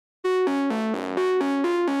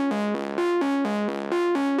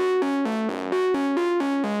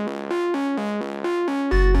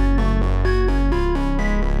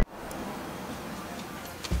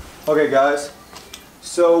Okay guys,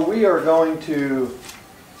 so we are going to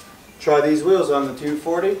try these wheels on the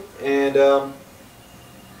 240 and we're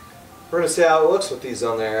going to see how it looks with these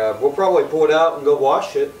on there. We'll probably pull it out and go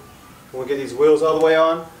wash it when we get these wheels all the way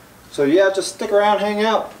on. So yeah, just stick around, hang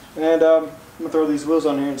out, and I'm going to throw these wheels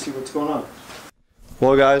on here and see what's going on.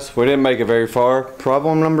 Well guys, we didn't make it very far.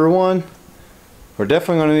 Problem number one, we're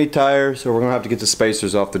definitely going to need tires, or we're going to have to get the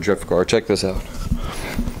spacers off the drift car. Check this out.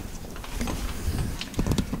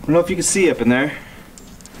 I don't know if you can see up in there,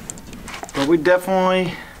 but we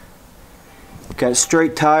definitely got a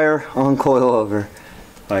straight tire on coilover.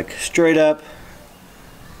 Like straight up,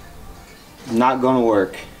 not going to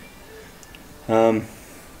work.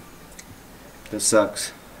 This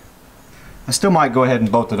sucks. I still might go ahead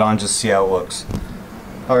and bolt it on just to see how it looks.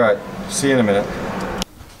 Alright, see you in a minute.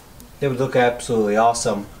 It would look absolutely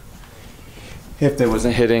awesome if they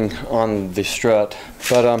wasn't hitting on the strut,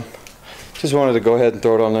 but just wanted to go ahead and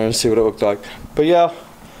throw it on there and see what it looked like. But yeah,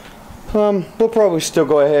 we'll probably still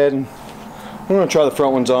go ahead and we're going to try the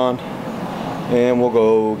front ones on and we'll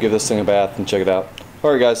go give this thing a bath and check it out.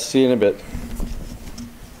 Alright guys, see you in a bit.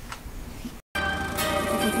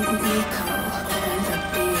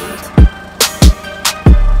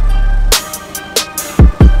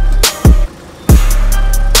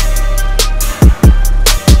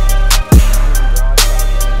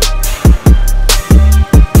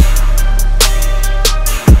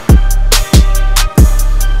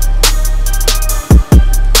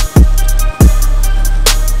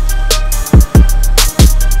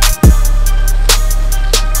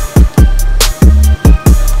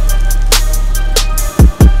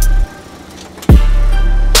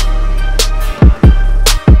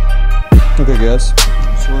 Okay guys,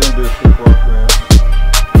 so we're going to do a quick walk around.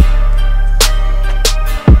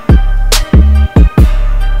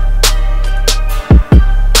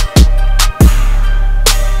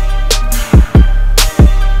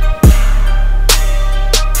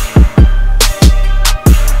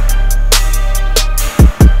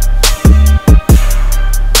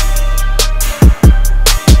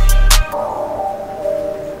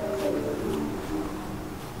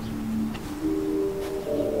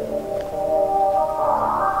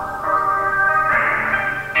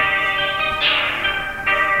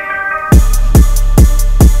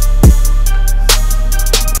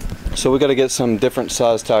 So we got to get some different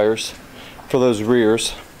size tires for those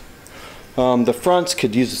rears. The fronts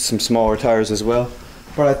could use some smaller tires as well,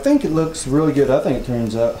 but I think it looks really good. I think it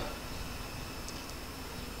turns out.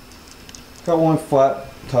 Got one flat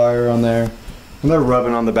tire on there, and they're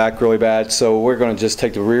rubbing on the back really bad, so we're going to just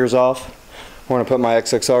take the rears off. We're going to put my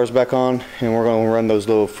XXRs back on, and we're going to run those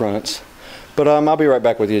little fronts. But I'll be right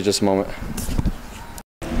back with you in just a moment.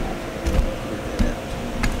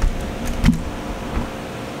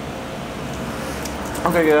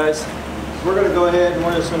 Okay guys, we're going to go ahead and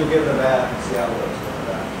we're just going to give it a bath and see how it looks.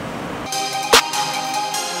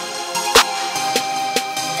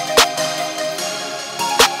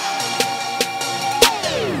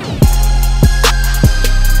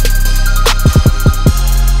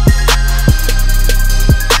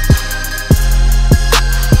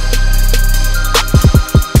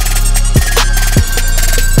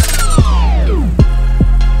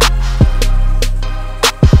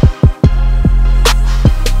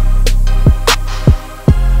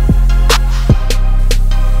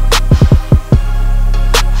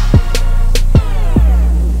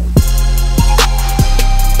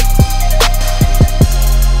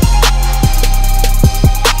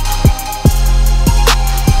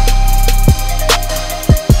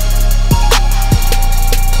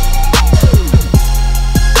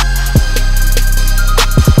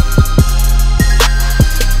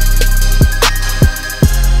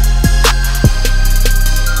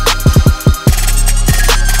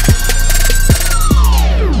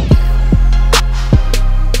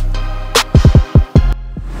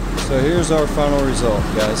 So here's our final result,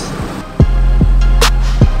 guys.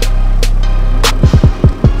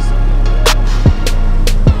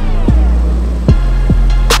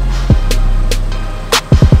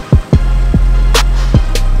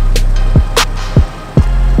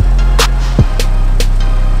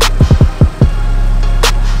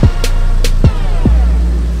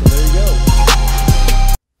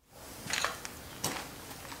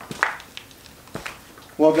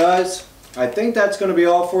 Well guys, I think that's going to be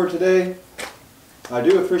all for today. I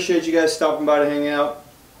do appreciate you guys stopping by to hang out.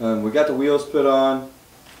 We got the wheels put on.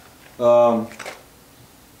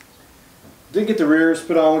 Didn't get the rears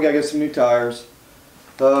put on. We got to get some new tires.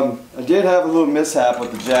 I did have a little mishap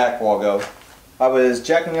with the jack a while ago. I was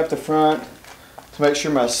jacking up the front to make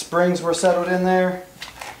sure my springs were settled in there,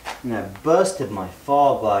 And I busted my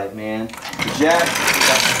fog light, man. The jack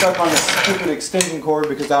got stuck on this stupid extension cord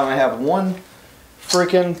because I only have one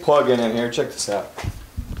freaking plug-in in here. Check this out.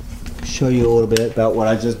 Show you a little bit about what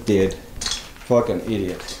I just did. Fucking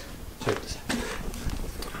idiot. Check this out.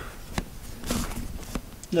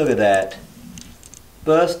 Look at that.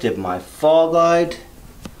 Busted my fog light.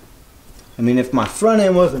 I mean, if my front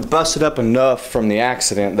end wasn't busted up enough from the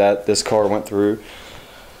accident that this car went through,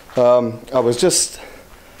 I was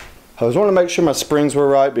wanting to make sure my springs were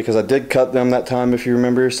right because I did cut them that time, if you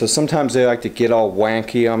remember. So sometimes they like to get all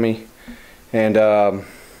wanky on me and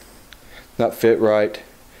not fit right.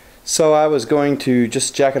 So I was going to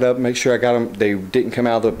just jack it up, make sure I got them. They didn't come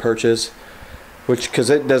out of the purchase, because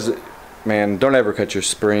it doesn't. Man, don't ever cut your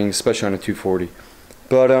springs, especially on a 240.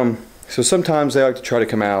 But so sometimes they like to try to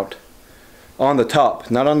come out on the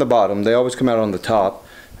top, not on the bottom. They always come out on the top,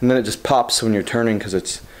 and then it just pops when you're turning because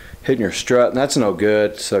it's hitting your strut, and that's no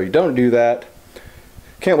good. So you don't do that.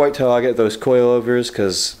 Can't wait till I get those coilovers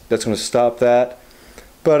because that's going to stop that.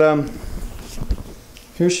 But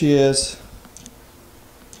here she is.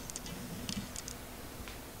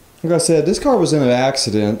 Like I said, this car was in an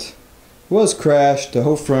accident. It was crashed. The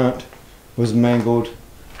whole front was mangled.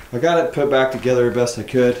 I got it put back together the best I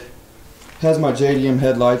could. It has my JDM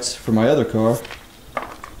headlights for my other car.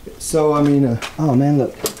 So I mean, oh man,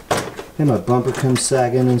 look. And my bumper comes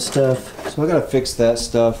sagging and stuff. So I gotta fix that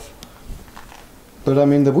stuff. But I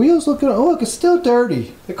mean, the wheels looking, oh look, it's still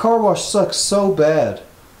dirty. The car wash sucks so bad.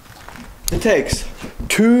 It takes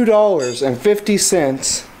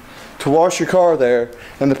 $2.50 to wash your car there,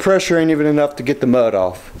 and the pressure ain't even enough to get the mud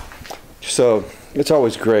off. So it's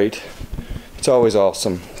always great. It's always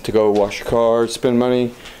awesome to go wash your car, spend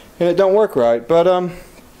money, and it don't work right. But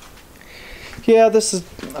yeah, I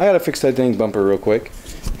gotta fix that dang bumper real quick.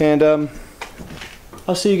 And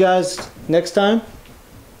I'll see you guys next time.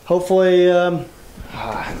 Hopefully,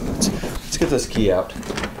 let's get this key out.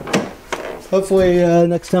 Hopefully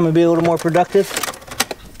next time I'll be a little more productive.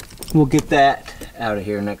 We'll get that out of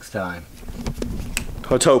here next time.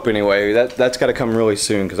 Let's hope anyway. That's got to come really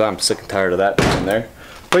soon because I'm sick and tired of that in there.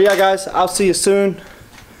 But yeah, guys, I'll see you soon.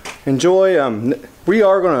 Enjoy. We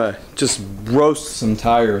are gonna just roast some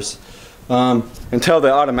tires until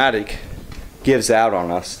the automatic gives out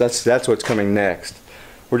on us. That's what's coming next.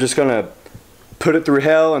 We're just gonna put it through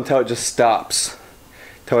hell until it just stops,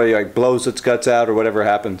 until it like blows its guts out or whatever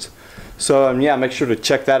happens. So yeah, make sure to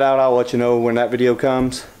check that out. I'll let you know when that video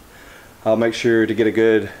comes. I'll make sure to get a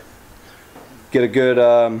good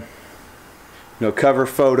you know, cover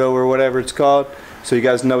photo or whatever it's called, so you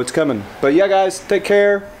guys know it's coming. But yeah, guys, take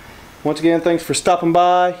care. Once again, thanks for stopping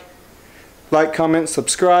by. Like, comment,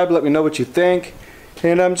 subscribe. Let me know what you think.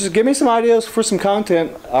 And just give me some ideas for some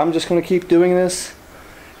content. I'm just going to keep doing this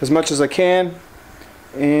as much as I can.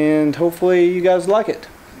 And hopefully you guys like it.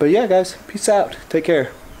 But yeah, guys, peace out. Take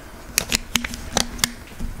care.